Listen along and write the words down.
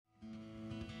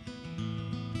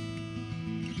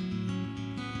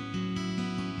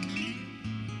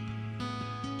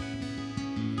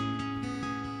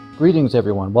Greetings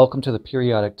everyone, welcome to the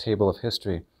periodic table of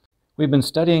history. We've been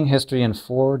studying history in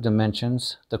 4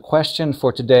 dimensions. The question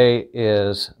for today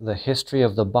is the history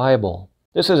of the Bible.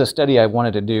 This is a study I've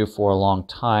wanted to do for a long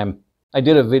time. I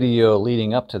did a video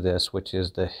leading up to this, which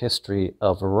is the history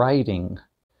of writing.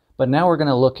 But now we're going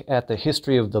to look at the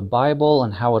history of the Bible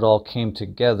and how it all came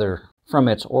together from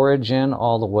its origin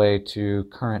all the way to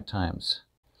current times.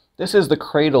 This is the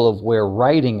cradle of where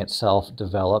writing itself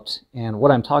developed, and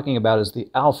what I'm talking about is the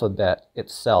alphabet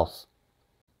itself.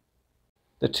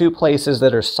 The 2 places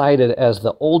that are cited as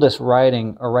the oldest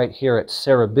writing are right here at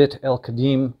Serabit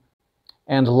el-Qadim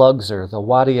and Luxor, the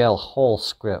Wadi el-Hol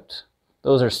script.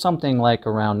 Those are something like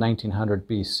around 1900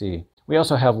 BC. We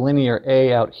also have Linear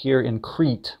A out here in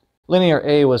Crete. Linear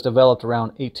A was developed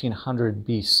around 1800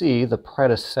 BC, the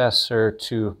predecessor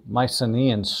to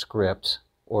Mycenaean script,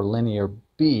 or Linear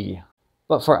B.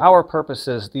 But for our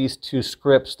purposes, these 2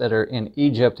 scripts that are in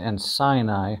Egypt and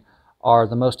Sinai are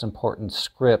the most important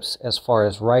scripts as far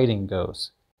as writing goes.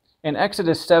 In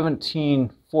Exodus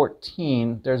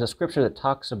 17:14, there's a scripture that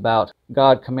talks about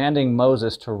God commanding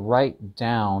Moses to write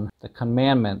down the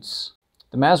commandments.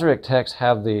 The Masoretic texts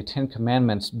have the 10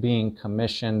 Commandments being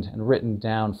commissioned and written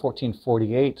down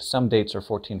 1448, some dates are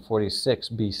 1446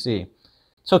 BC.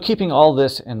 So keeping all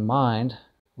this in mind,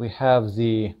 we have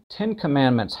the 10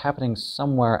 Commandments happening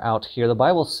somewhere out here. The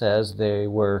Bible says they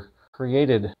were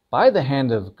created by the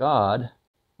hand of God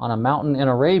on a mountain in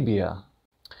Arabia.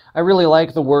 I really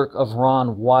like the work of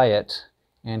Ron Wyatt,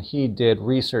 and he did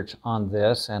research on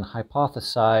this and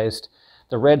hypothesized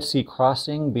the Red Sea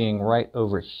crossing being right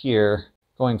over here,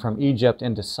 going from Egypt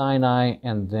into Sinai,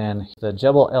 and then the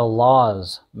Jebel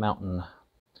el-Lawz mountain.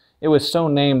 It was so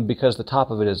named because the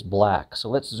top of it is black. So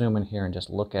let's zoom in here and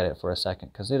just look at it for a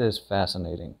second, because it is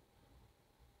fascinating.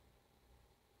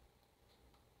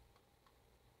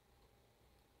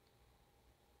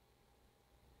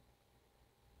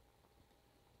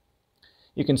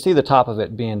 You can see the top of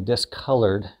it being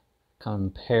discolored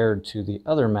compared to the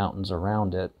other mountains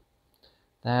around it.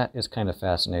 That is kind of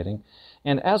fascinating.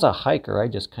 And as a hiker, I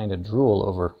just kind of drool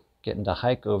over getting to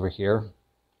hike over here.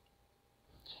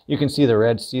 You can see the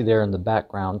Red Sea there in the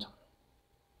background.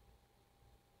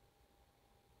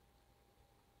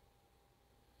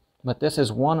 But this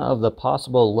is one of the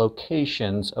possible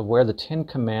locations of where the 10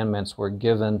 Commandments were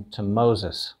given to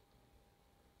Moses.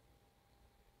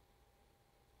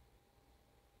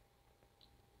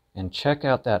 And check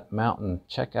out that mountain.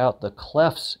 Check out the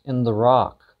clefts in the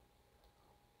rock.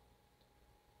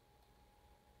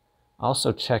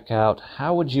 Also check out,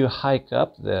 how would you hike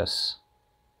up this?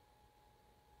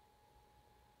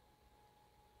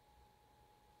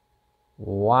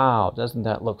 Wow, doesn't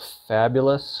that look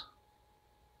fabulous?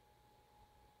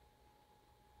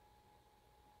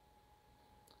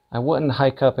 I wouldn't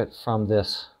hike up it from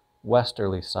this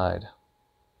westerly side.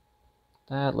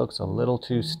 That looks a little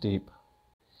too steep.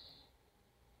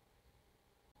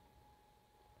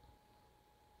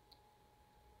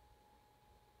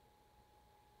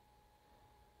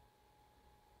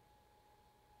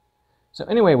 So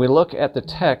anyway, we look at the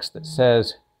text that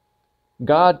says,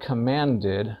 God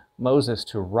commanded Moses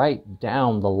to write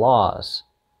down the laws.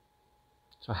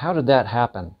 So how did that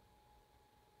happen?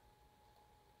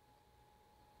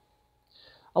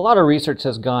 A lot of research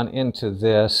has gone into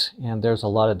this, and there's a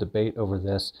lot of debate over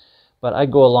this, but I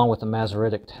go along with the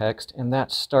Masoretic text, and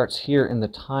that starts here in the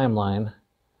timeline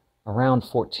around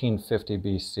 1450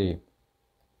 BC.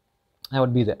 That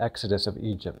would be the Exodus of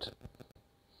Egypt.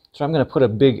 So I'm going to put a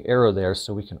big arrow there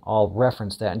so we can all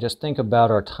reference that and just think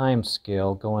about our time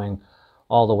scale going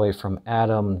all the way from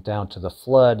Adam down to the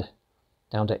flood,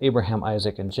 down to Abraham,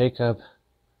 Isaac, and Jacob,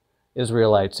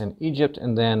 Israelites in Egypt,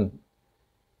 and then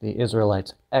the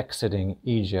Israelites exiting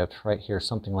Egypt right here,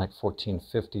 something like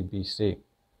 1450 BC.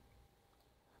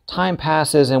 Time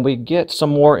passes and we get some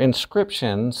more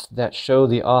inscriptions that show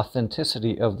the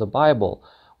authenticity of the Bible.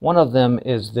 One of them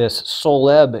is this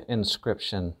Soleb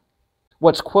inscription.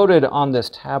 What's quoted on this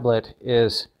tablet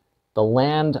is the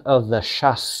land of the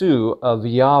Shasu of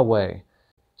Yahweh.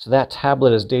 So that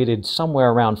tablet is dated somewhere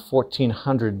around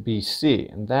 1400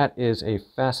 BC, and that is a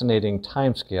fascinating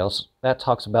timescale. That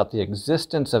talks about the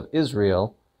existence of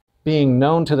Israel being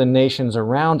known to the nations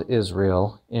around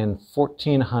Israel in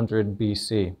 1400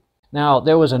 BC. Now,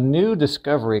 there was a new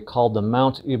discovery called the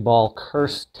Mount Ebal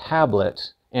Curse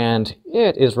Tablet, and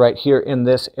it is right here in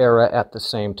this era at the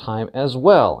same time as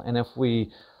well. And if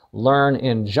we learn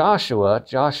in Joshua,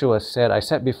 Joshua said, I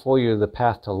set before you the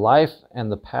path to life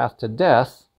and the path to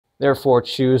death. Therefore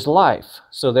choose life.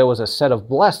 So there was a set of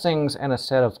blessings and a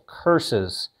set of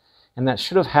curses. and that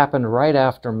should have happened right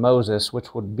after Moses,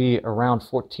 which would be around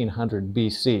 1400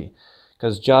 BC,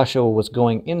 because Joshua was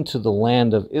going into the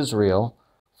land of Israel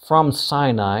from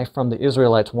Sinai, from the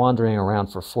Israelites wandering around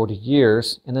for 40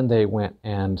 years, and then they went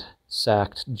and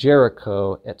sacked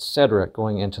Jericho, etc.,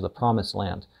 going into the Promised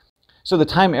Land. So the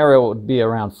time era would be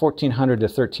around 1400 to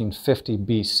 1350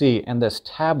 BC, and this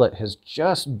tablet has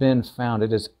just been found.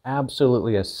 It is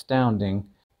absolutely astounding.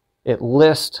 It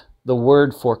lists the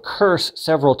word for curse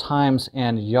several times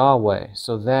and Yahweh.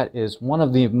 So that is one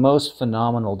of the most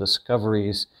phenomenal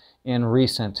discoveries in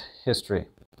recent history.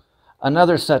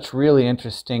 Another such really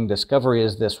interesting discovery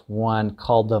is this one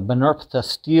called the Benarptha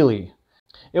stele.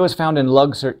 It was found in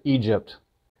Luxor, Egypt.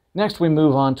 Next we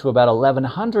move on to about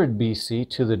 1100 BC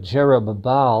to the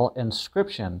Jerubbaal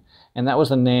inscription, and that was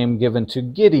the name given to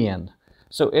Gideon.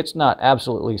 So it's not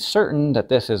absolutely certain that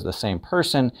this is the same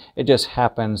person, it just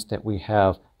happens that we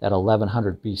have that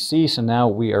 1100 BC, so now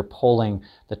we are pulling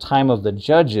the time of the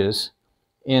judges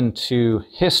into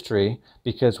history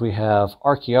because we have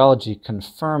archaeology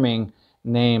confirming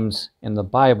names in the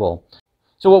Bible.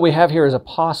 So what we have here is a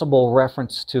possible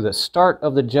reference to the start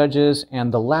of the judges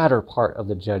and the latter part of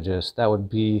the judges. That would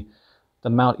be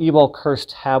the Mount Ebal curse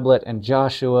tablet and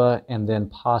Joshua, and then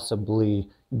possibly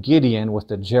Gideon with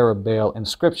the Jerubbaal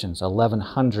inscriptions,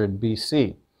 1100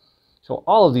 BC. So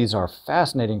all of these are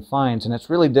fascinating finds, and it's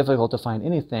really difficult to find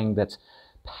anything that's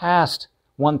past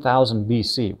 1000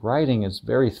 BC. Writing is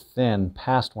very thin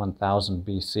past 1000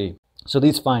 BC. So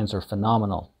these finds are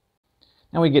phenomenal.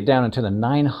 Now we get down into the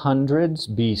 900s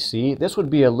BC. This would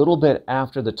be a little bit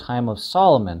after the time of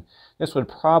Solomon. This would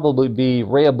probably be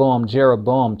Rehoboam,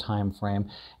 Jeroboam time frame.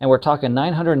 And we're talking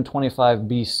 925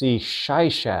 BC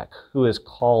Shishak, who is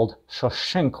called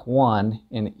Shoshenq I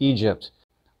in Egypt.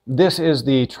 This is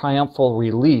the triumphal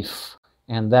relief,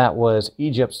 and that was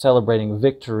Egypt celebrating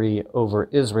victory over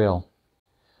Israel.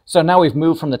 So now we've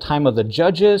moved from the time of the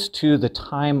judges to the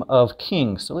time of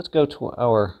kings. So let's go to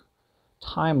our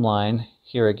timeline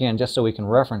here again, just so we can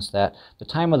reference that. The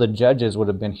time of the judges would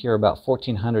have been here about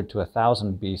 1400 to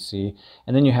 1000 BC,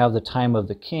 and then you have the time of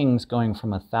the kings going from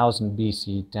 1000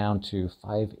 BC down to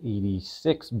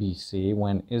 586 BC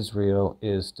when Israel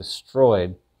is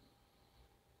destroyed.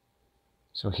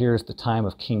 So here's the time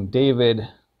of King David,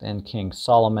 then King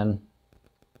Solomon.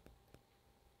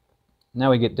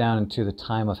 Now we get down into the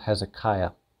time of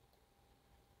Hezekiah.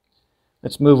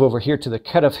 Let's move over here to the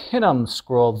Ketef Hinnom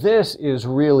scroll. This is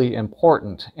really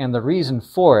important, and the reason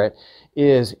for it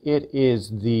is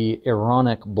the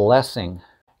Aaronic blessing.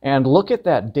 And look at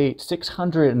that date,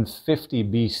 650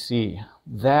 BC.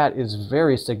 That is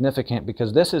very significant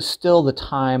because this is still the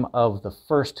time of the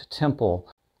first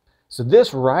temple. So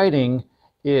this writing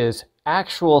is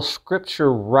actual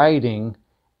scripture writing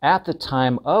at the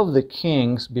time of the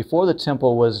kings before the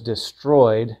temple was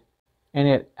destroyed. And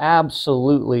it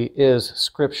absolutely is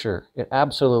scripture. It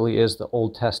absolutely is the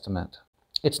Old Testament.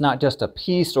 It's not just a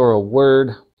piece or a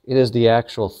word. It is the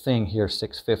actual thing here,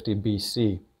 650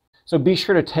 BC. So be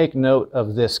sure to take note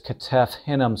of this Ketef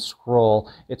Hinnom scroll.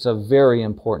 It's a very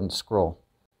important scroll.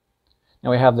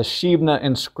 Now we have the Shebna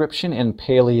inscription in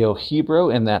Paleo-Hebrew,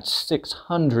 and that's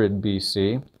 600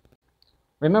 BC.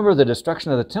 Remember, the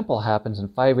destruction of the temple happens in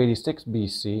 586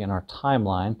 BC in our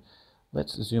timeline.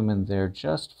 Let's zoom in there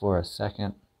just for a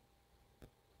second.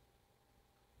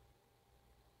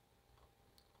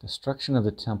 Destruction of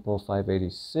the temple,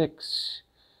 586.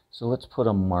 So let's put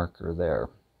a marker there.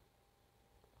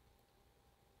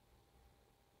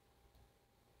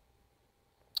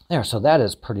 There, so that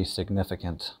is pretty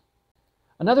significant.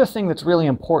 Another thing that's really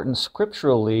important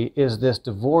scripturally is this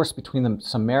divorce between the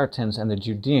Samaritans and the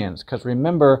Judeans. Because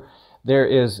remember, there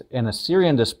is an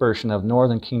Assyrian dispersion of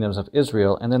northern kingdoms of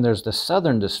Israel, and then there's the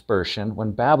southern dispersion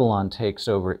when Babylon takes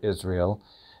over Israel.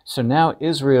 So now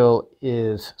Israel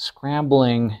is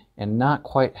scrambling and not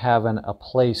quite having a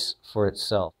place for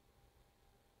itself.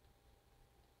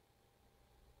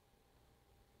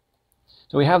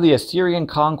 So we have the Assyrian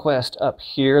conquest up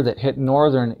here that hit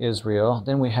northern Israel.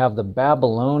 Then we have the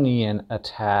Babylonian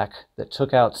attack that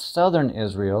took out southern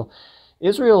Israel.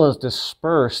 Israel is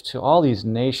dispersed to all these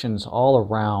nations all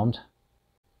around.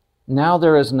 Now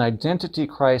there is an identity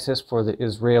crisis for the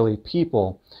Israeli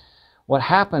people. What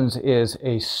happens is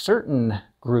a certain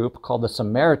group called the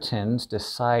Samaritans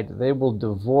decide they will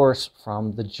divorce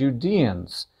from the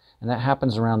Judeans. And that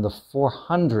happens around the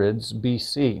 400s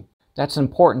BC. That's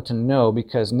important to know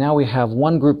because now we have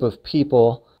one group of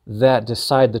people that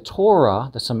decide the Torah.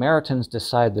 The Samaritans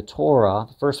decide the Torah.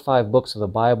 The first 5 books of the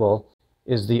Bible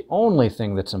is the only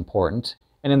thing that's important.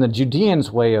 And in the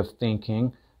Judeans' way of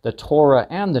thinking, the Torah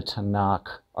and the Tanakh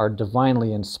are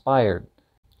divinely inspired.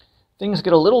 Things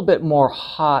get a little bit more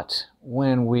hot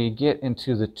when we get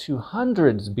into the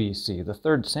 200s BC, the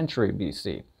 3rd century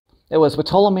BC. It was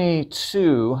Ptolemy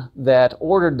II that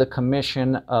ordered the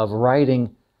commission of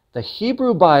writing the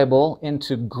Hebrew Bible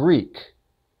into Greek.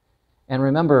 And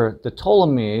remember, the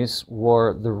Ptolemies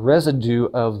were the residue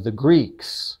of the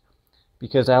Greeks,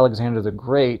 because Alexander the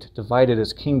Great divided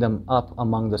his kingdom up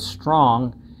among the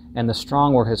strong, and the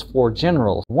strong were his 4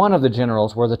 generals. One of the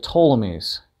generals were the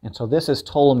Ptolemies. And so this is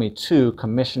Ptolemy II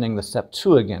commissioning the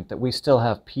Septuagint that we still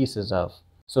have pieces of.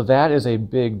 So that is a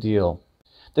big deal.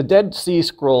 The Dead Sea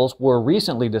Scrolls were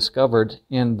recently discovered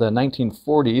in the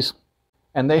 1940s,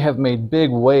 and they have made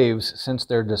big waves since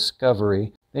their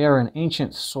discovery. They are an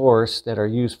ancient source that are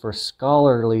used for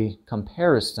scholarly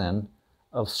comparison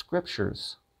of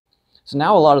scriptures. So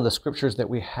now a lot of the scriptures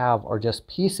that we have are just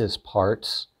pieces,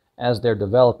 parts, as they're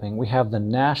developing. We have the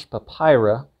Nash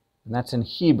Papyrus, and that's in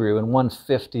Hebrew in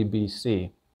 150 BC.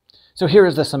 So here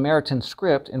is the Samaritan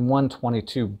script in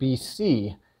 122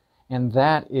 BC, and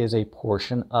that is a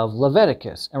portion of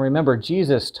Leviticus. And remember,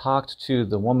 Jesus talked to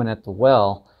the woman at the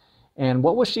well, and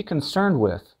what was she concerned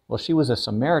with? Well, she was a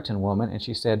Samaritan woman, and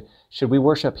she said, should we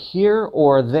worship here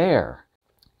or there?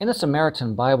 In the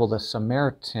Samaritan Bible, the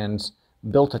Samaritans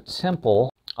built a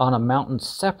temple on a mountain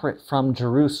separate from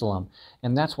Jerusalem,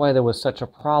 and that's why there was such a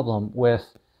problem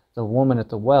with the woman at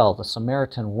the well, the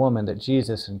Samaritan woman that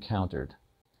Jesus encountered.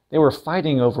 They were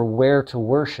fighting over where to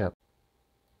worship.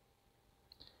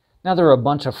 Now there are a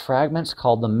bunch of fragments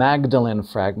called the Magdalene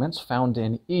fragments found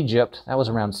in Egypt. That was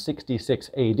around 66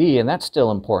 AD, and that's still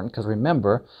important because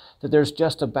remember that there's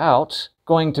just about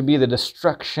going to be the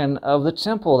destruction of the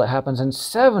temple that happens in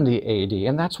 70 AD,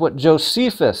 and that's what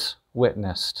Josephus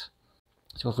witnessed.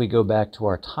 So if we go back to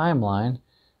our timeline,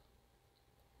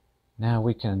 now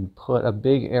we can put a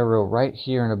big arrow right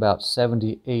here in about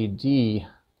 70 AD.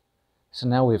 So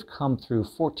now we've come through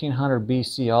 1400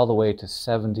 BC all the way to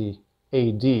 70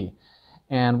 AD.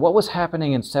 And what was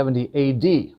happening in 70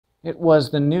 AD? It was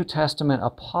the New Testament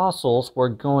apostles were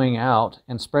going out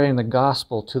and spreading the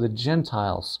gospel to the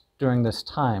Gentiles during this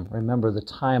time. Remember the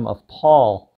time of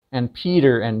Paul and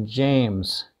Peter and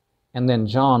James, and then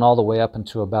John all the way up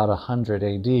into about 100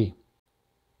 AD.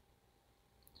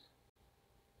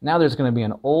 Now there's going to be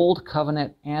an old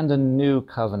covenant and a new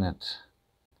covenant.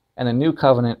 And the new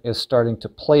covenant is starting to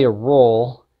play a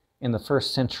role in the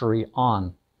 1st century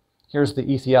on. Here's the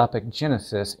Ethiopic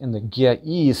Genesis in the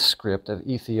Ge'ez script of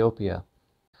Ethiopia.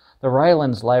 The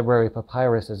Rylands Library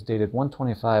Papyrus is dated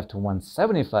 125 to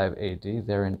 175 AD.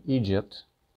 They're in Egypt.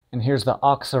 And here's the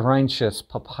Oxyrhynchus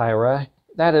Papyri.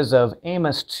 That is of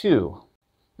Amos 2.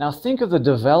 Now think of the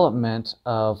development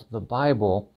of the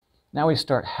Bible. Now we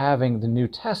start having the New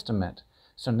Testament.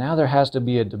 So now there has to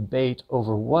be a debate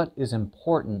over what is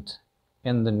important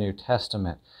in the New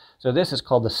Testament. So this is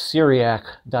called the Syriac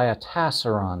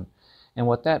Diatessaron. And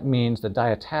what that means, the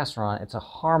Diatessaron, it's a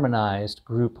harmonized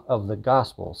group of the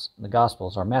Gospels. The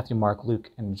Gospels are Matthew, Mark, Luke,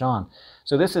 and John.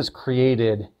 So this is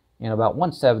created in about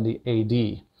 170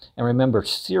 AD. And remember,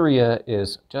 Syria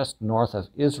is just north of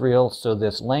Israel, so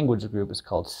this language group is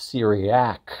called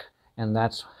Syriac. And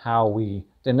that's how we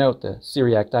denote the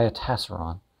Syriac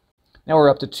Diatessaron. Now we're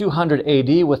up to 200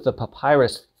 AD with the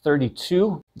Papyrus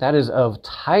 32. That is of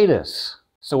Titus.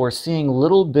 So we're seeing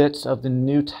little bits of the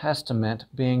New Testament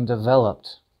being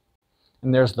developed.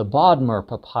 And there's the Bodmer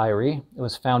Papyri. It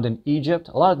was found in Egypt.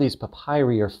 A lot of these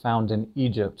papyri are found in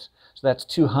Egypt. So that's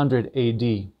 200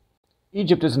 AD.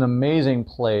 Egypt is an amazing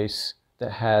place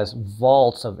that has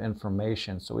vaults of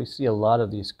information. So we see a lot of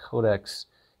these codex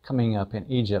coming up in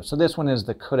Egypt. So this one is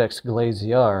the Codex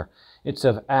Glaziar. It's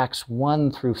of Acts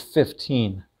 1 through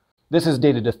 15. This is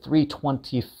dated to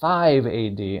 325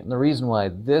 AD. And the reason why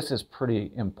this is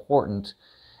pretty important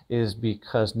is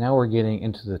because now we're getting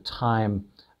into the time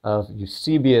of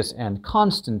Eusebius and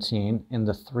Constantine in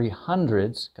the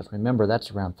 300s, because remember that's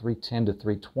around 310 to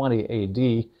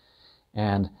 320 AD,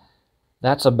 and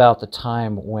that's about the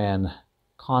time when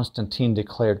Constantine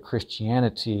declared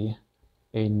Christianity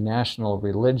a national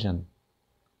religion.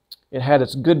 It had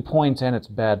its good points and its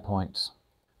bad points.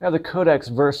 Now the Codex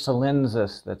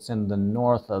Vercellensis that's in the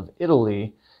north of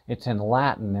Italy, it's in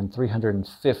Latin in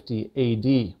 350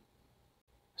 AD.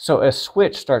 So a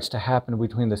switch starts to happen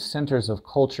between the centers of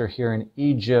culture here in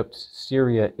Egypt,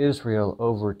 Syria, Israel,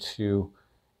 over to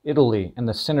Italy, and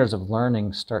the centers of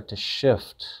learning start to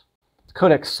shift. The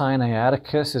Codex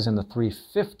Sinaiticus is in the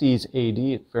 350s AD.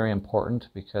 It's very important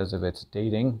because of its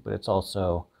dating, but it's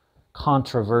also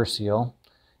controversial.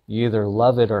 You either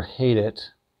love it or hate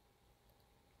it.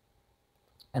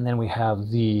 And then we have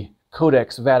the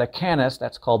Codex Vaticanus,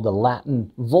 that's called the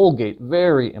Latin Vulgate,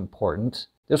 very important.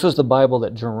 This was the Bible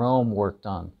that Jerome worked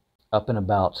on up in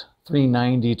about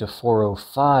 390 to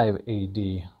 405 AD.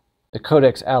 The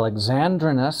Codex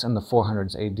Alexandrinus in the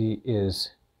 400s AD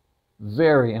is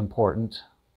very important.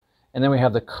 And then we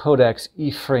have the Codex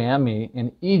Ephraemi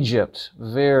in Egypt,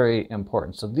 very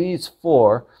important. So these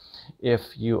four,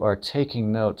 if you are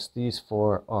taking notes, these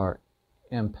four are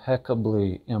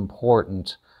impeccably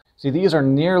important. See, these are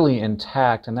nearly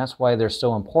intact, and that's why they're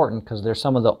so important, because they're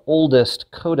some of the oldest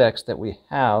codex that we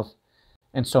have,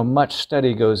 and so much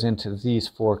study goes into these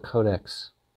four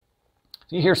codex.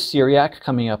 So you hear Syriac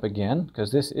coming up again,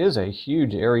 because this is a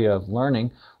huge area of learning.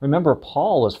 Remember,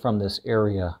 Paul was from this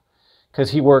area,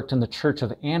 because he worked in the church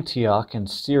of Antioch in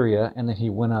Syria, and then he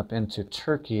went up into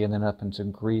Turkey, and then up into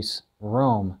Greece,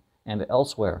 Rome, and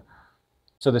elsewhere.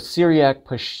 So the Syriac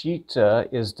Peshitta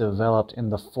is developed in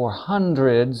the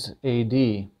 400s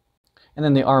AD. And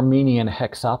then the Armenian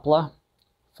Hexapla,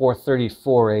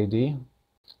 434 AD. And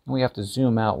we have to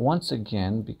zoom out once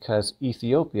again because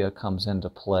Ethiopia comes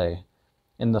into play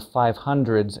in the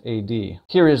 500s AD.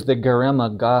 Here is the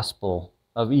Garema Gospel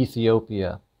of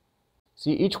Ethiopia.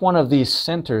 See, each one of these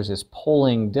centers is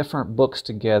pulling different books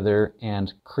together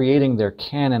and creating their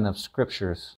canon of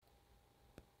scriptures.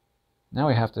 Now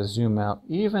we have to zoom out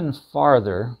even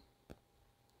farther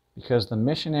because the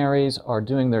missionaries are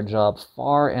doing their job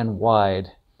far and wide.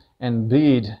 And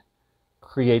Bede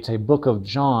creates a book of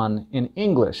John in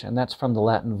English, and that's from the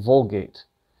Latin Vulgate.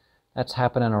 That's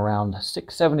happening around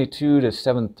 672 to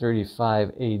 735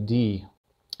 AD.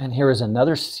 And here is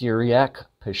another Syriac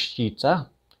Peshitta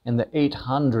in the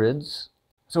 800s.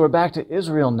 So we're back to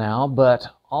Israel now, but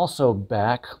also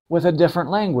back with a different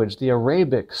language, the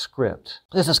Arabic script.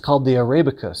 This is called the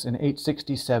Arabicus in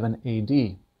 867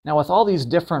 AD. Now with all these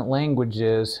different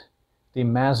languages, the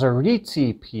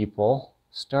Masoriti people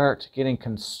start getting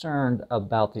concerned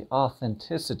about the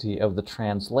authenticity of the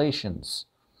translations.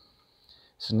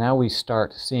 So now we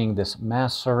start seeing this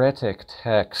Masoretic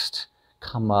text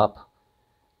come up,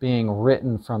 being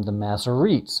written from the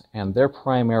Masoretes, and their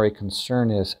primary concern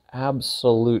is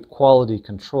absolute quality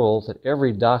control, that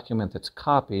every document that's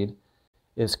copied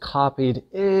is copied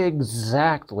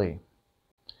exactly.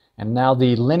 And now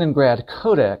the Leningrad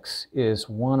Codex is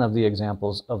one of the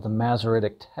examples of the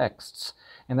Masoretic texts,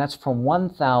 and that's from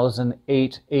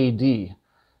 1008 AD.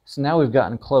 So now we've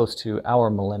gotten close to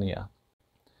our millennia.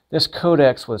 This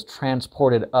codex was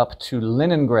transported up to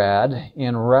Leningrad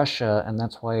in Russia, and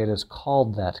that's why it is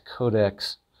called that,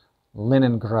 Codex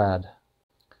Leningrad.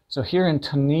 So here in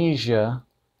Tunisia,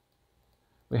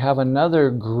 we have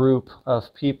another group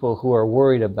of people who are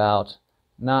worried about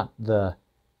not the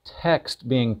text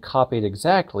being copied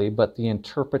exactly, but the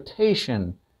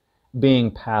interpretation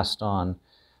being passed on.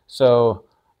 So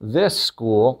this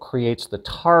school creates the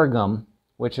Targum,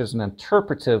 which is an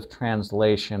interpretive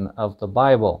translation of the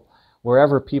Bible.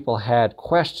 Wherever people had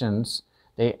questions,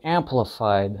 they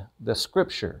amplified the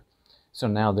scripture. So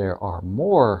now there are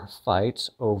more fights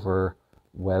over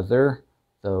whether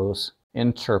those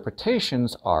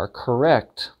interpretations are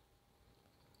correct.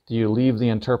 Do you leave the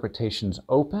interpretations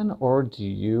open, or do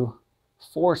you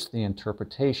force the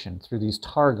interpretation through these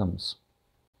Targums?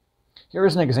 Here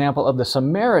is an example of the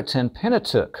Samaritan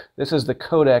Pentateuch. This is the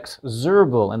Codex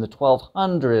Zerbel in the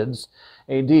 1200s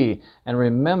AD. And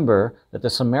remember that the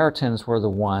Samaritans were the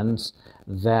ones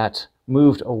that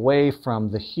moved away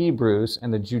from the Hebrews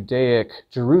and the Judaic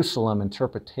Jerusalem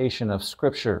interpretation of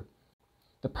Scripture.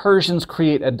 The Persians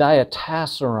create a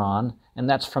diatessaron, and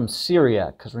that's from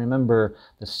Syriac, because remember,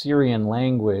 the Syrian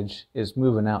language is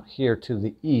moving out here to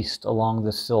the east along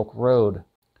the Silk Road.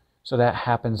 So that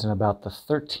happens in about the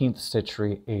 13th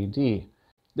century AD.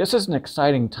 This is an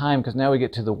exciting time because now we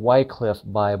get to the Wycliffe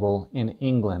Bible in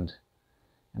England.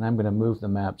 And I'm going to move the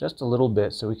map just a little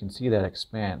bit so we can see that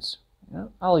expanse.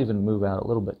 I'll even move out a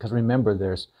little bit because remember,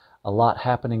 there's a lot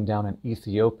happening down in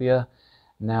Ethiopia.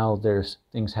 Now there's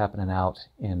things happening out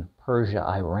in Persia,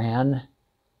 Iran.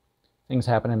 Things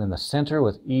happening in the center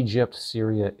with Egypt,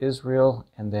 Syria, Israel,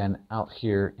 and then out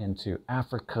here into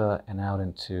Africa and out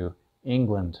into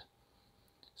England.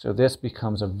 So this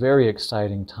becomes a very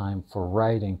exciting time for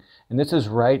writing. And this is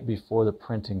right before the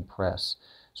printing press.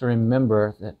 So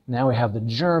remember that now we have the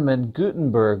German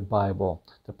Gutenberg Bible.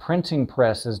 The printing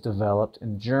press is developed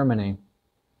in Germany.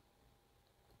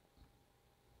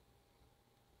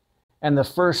 And the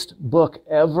first book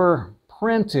ever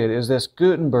printed is this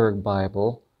Gutenberg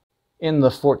Bible in the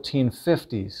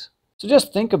 1450s. So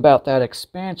just think about that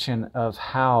expansion of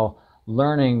how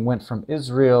learning went from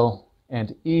Israel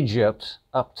and Egypt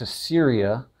up to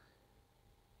Syria,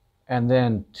 and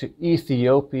then to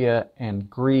Ethiopia and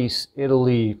Greece,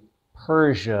 Italy,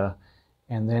 Persia,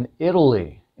 and then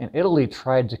Italy. And Italy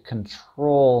tried to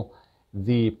control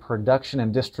the production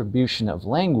and distribution of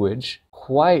language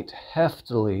quite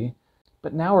heftily.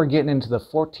 But now we're getting into the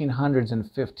 1400s and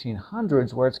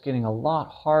 1500s where it's getting a lot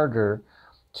harder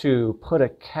to put a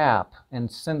cap and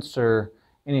censor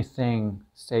anything,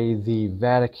 say, the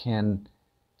Vatican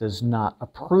does not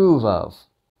approve of.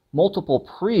 Multiple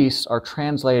priests are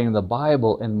translating the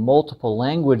Bible in multiple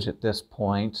languages at this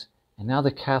point, and now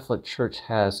the Catholic Church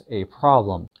has a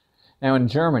problem. Now in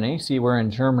Germany, see, we're in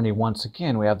Germany once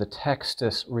again, we have the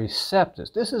Textus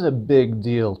Receptus. This is a big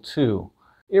deal too.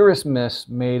 Erasmus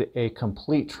made a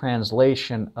complete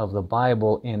translation of the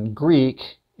Bible in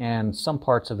Greek and some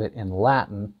parts of it in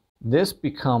Latin. This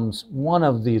becomes one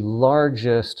of the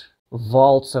largest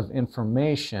vaults of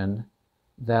information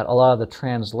that a lot of the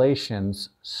translations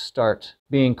start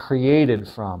being created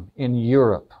from in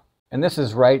Europe. And this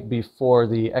is right before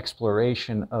the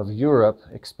exploration of Europe,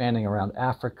 expanding around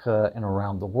Africa and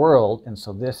around the world. And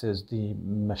so this is the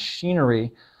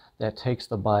machinery that takes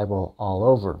the Bible all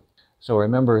over. So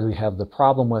remember, we have the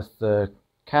problem with the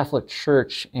Catholic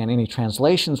Church and any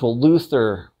translations. Well,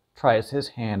 Luther tries his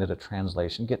hand at a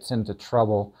translation, gets into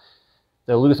trouble.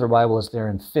 The Luther Bible is there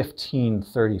in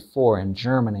 1534 in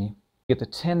Germany. You get the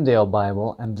Tyndale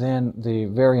Bible and then the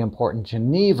very important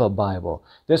Geneva Bible.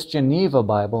 This Geneva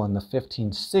Bible in the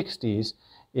 1560s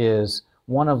is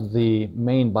one of the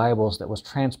main Bibles that was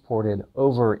transported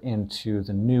over into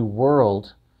the New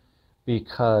World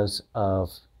because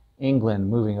of England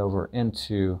moving over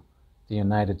into the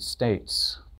United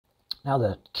States. Now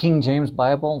the King James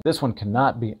Bible, this one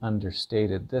cannot be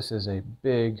understated. This is a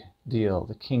big deal,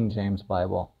 the King James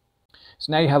Bible.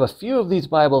 So now you have a few of these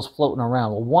Bibles floating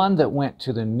around. Well, one that went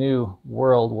to the New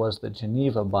World was the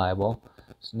Geneva Bible.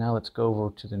 So now let's go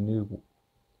over to the New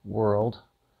World.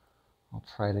 I'll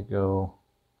try to go,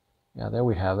 yeah, there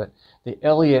we have it. The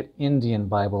Eliot Indian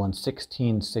Bible in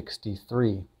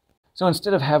 1663. So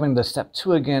instead of having the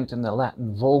Septuagint and the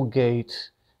Latin Vulgate,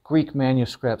 Greek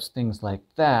manuscripts, things like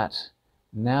that,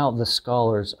 now the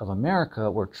scholars of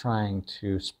America were trying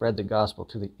to spread the gospel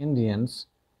to the Indians,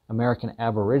 American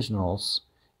Aboriginals,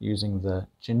 using the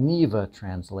Geneva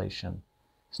translation.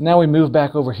 So now we move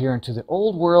back over here into the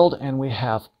Old World, and we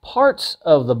have parts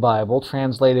of the Bible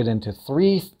translated into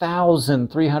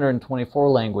 3,324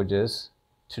 languages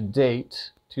to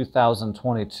date,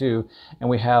 2022, and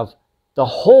we have the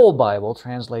whole Bible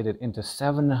translated into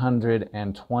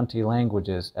 720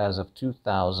 languages as of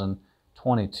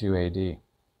 2022 AD.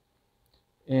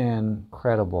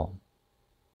 Incredible.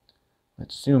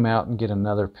 Let's zoom out and get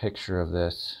another picture of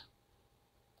this.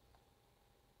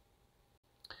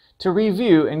 To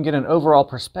review and get an overall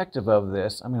perspective of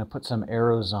this, I'm going to put some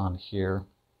arrows on here.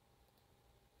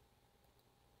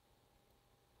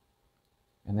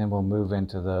 And then we'll move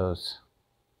into those.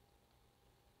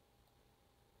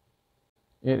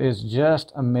 It is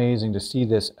just amazing to see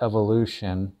this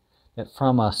evolution, that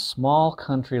from a small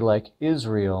country like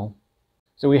Israel,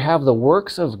 so we have the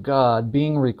works of God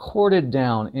being recorded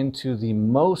down into the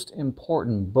most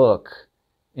important book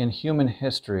in human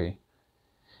history.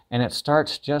 And it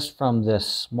starts just from this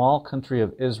small country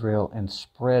of Israel and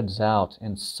spreads out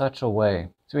in such a way.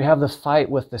 So we have the fight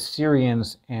with the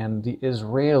Syrians and the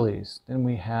Israelis. Then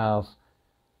we have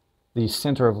the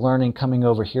center of learning coming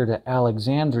over here to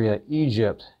Alexandria,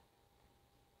 Egypt.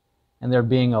 And there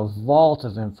being a vault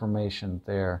of information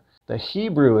there. The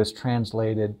Hebrew is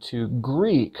translated to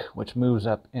Greek, which moves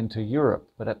up into Europe.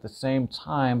 But at the same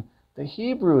time, the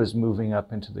Hebrew is moving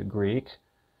up into the Greek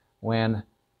when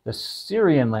the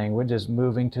Syrian language is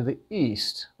moving to the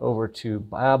east, over to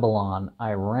Babylon,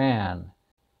 Iran.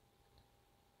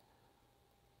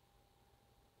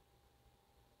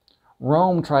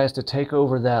 Rome tries to take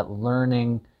over that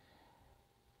learning,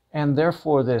 and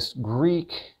therefore this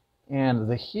Greek and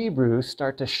the Hebrew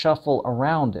start to shuffle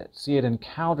around it. See, it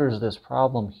encounters this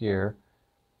problem here,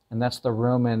 and that's the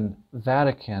Roman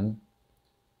Vatican.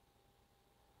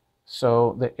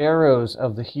 So the arrows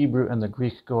of the Hebrew and the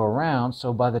Greek go around,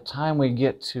 so by the time we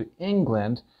get to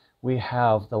England, we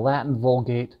have the Latin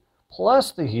Vulgate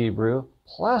plus the Hebrew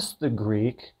plus the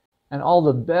Greek, and all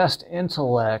the best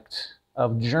intellect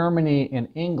of Germany and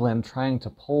England trying to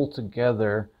pull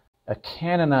together a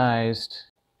canonized,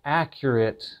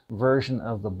 accurate version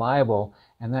of the Bible,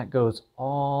 and that goes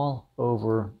all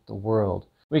over the world.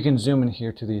 We can zoom in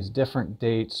here to these different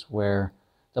dates where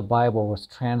the Bible was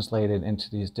translated into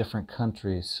these different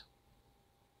countries.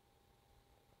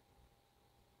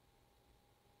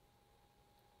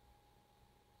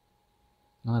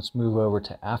 Now let's move over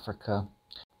to Africa.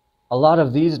 A lot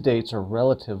of these dates are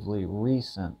relatively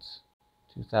recent.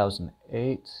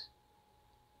 2008,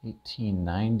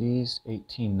 1890s,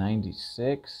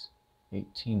 1896,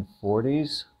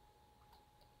 1840s.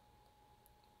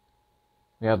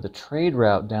 We have the trade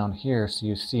route down here, so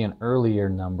you see an earlier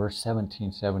number,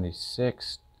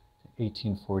 1776 to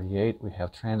 1848. We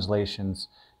have translations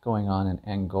going on in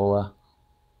Angola.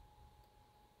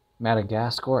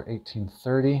 Madagascar,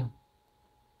 1830.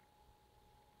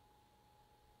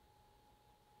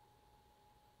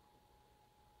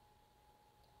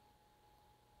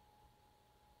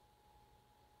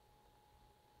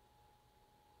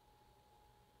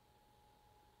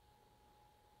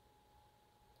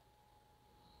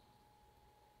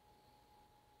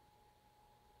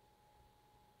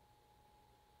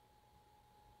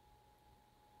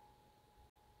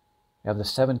 We have the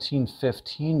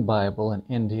 1715 Bible in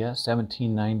India,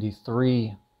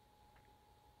 1793,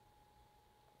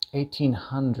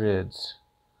 1800s,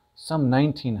 some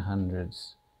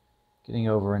 1900s, getting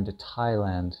over into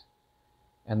Thailand.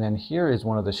 And then here is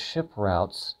one of the ship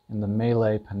routes in the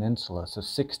Malay Peninsula, so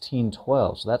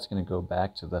 1612. So that's going to go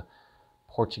back to the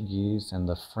Portuguese and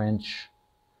the French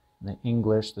and the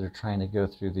English that are trying to go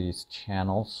through these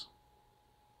channels.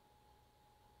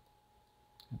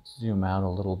 Let's zoom out a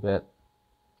little bit.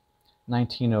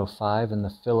 1905 in the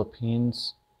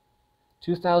Philippines.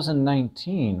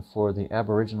 2019 for the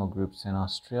Aboriginal groups in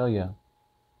Australia.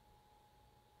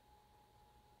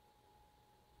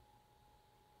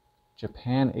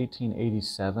 Japan,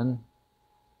 1887.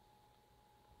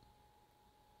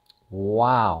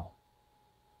 Wow.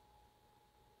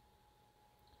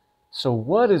 So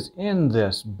what is in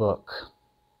this book?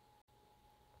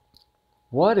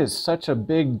 What is such a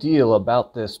big deal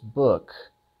about this book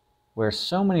where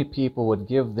so many people would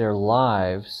give their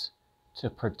lives to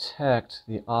protect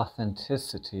the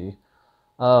authenticity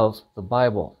of the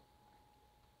Bible?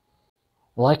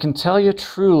 Well, I can tell you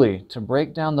truly, to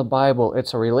break down the Bible,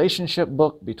 it's a relationship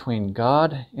book between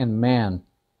God and man.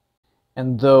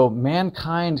 And though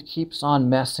mankind keeps on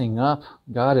messing up,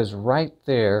 God is right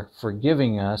there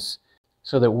forgiving us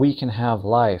so that we can have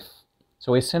life.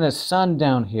 So He sent His Son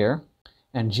down here,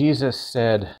 and Jesus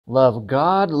said, love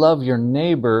God, love your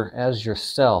neighbor as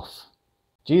yourself.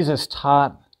 Jesus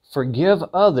taught, forgive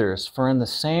others, for in the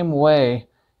same way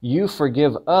you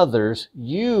forgive others,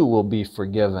 you will be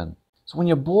forgiven. So when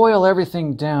you boil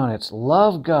everything down, it's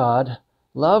love God,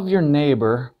 love your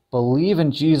neighbor, believe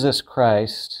in Jesus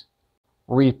Christ,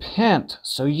 repent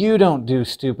so you don't do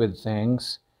stupid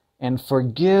things, and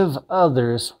forgive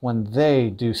others when they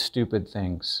do stupid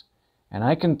things. And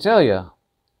I can tell you,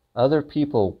 other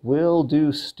people will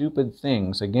do stupid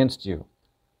things against you.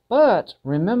 But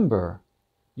remember,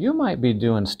 you might be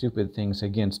doing stupid things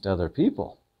against other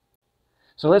people.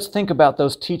 So let's think about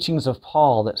those teachings of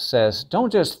Paul that says,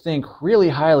 don't just think really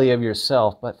highly of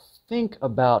yourself, but think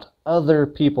about other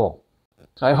people.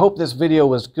 So I hope this video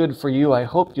was good for you. I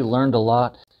hope you learned a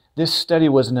lot. This study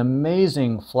was an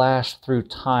amazing flash through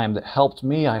time that helped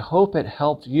me. I hope it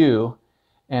helped you.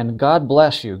 And God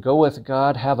bless you. Go with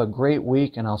God. Have a great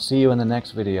week, and I'll see you in the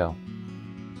next video.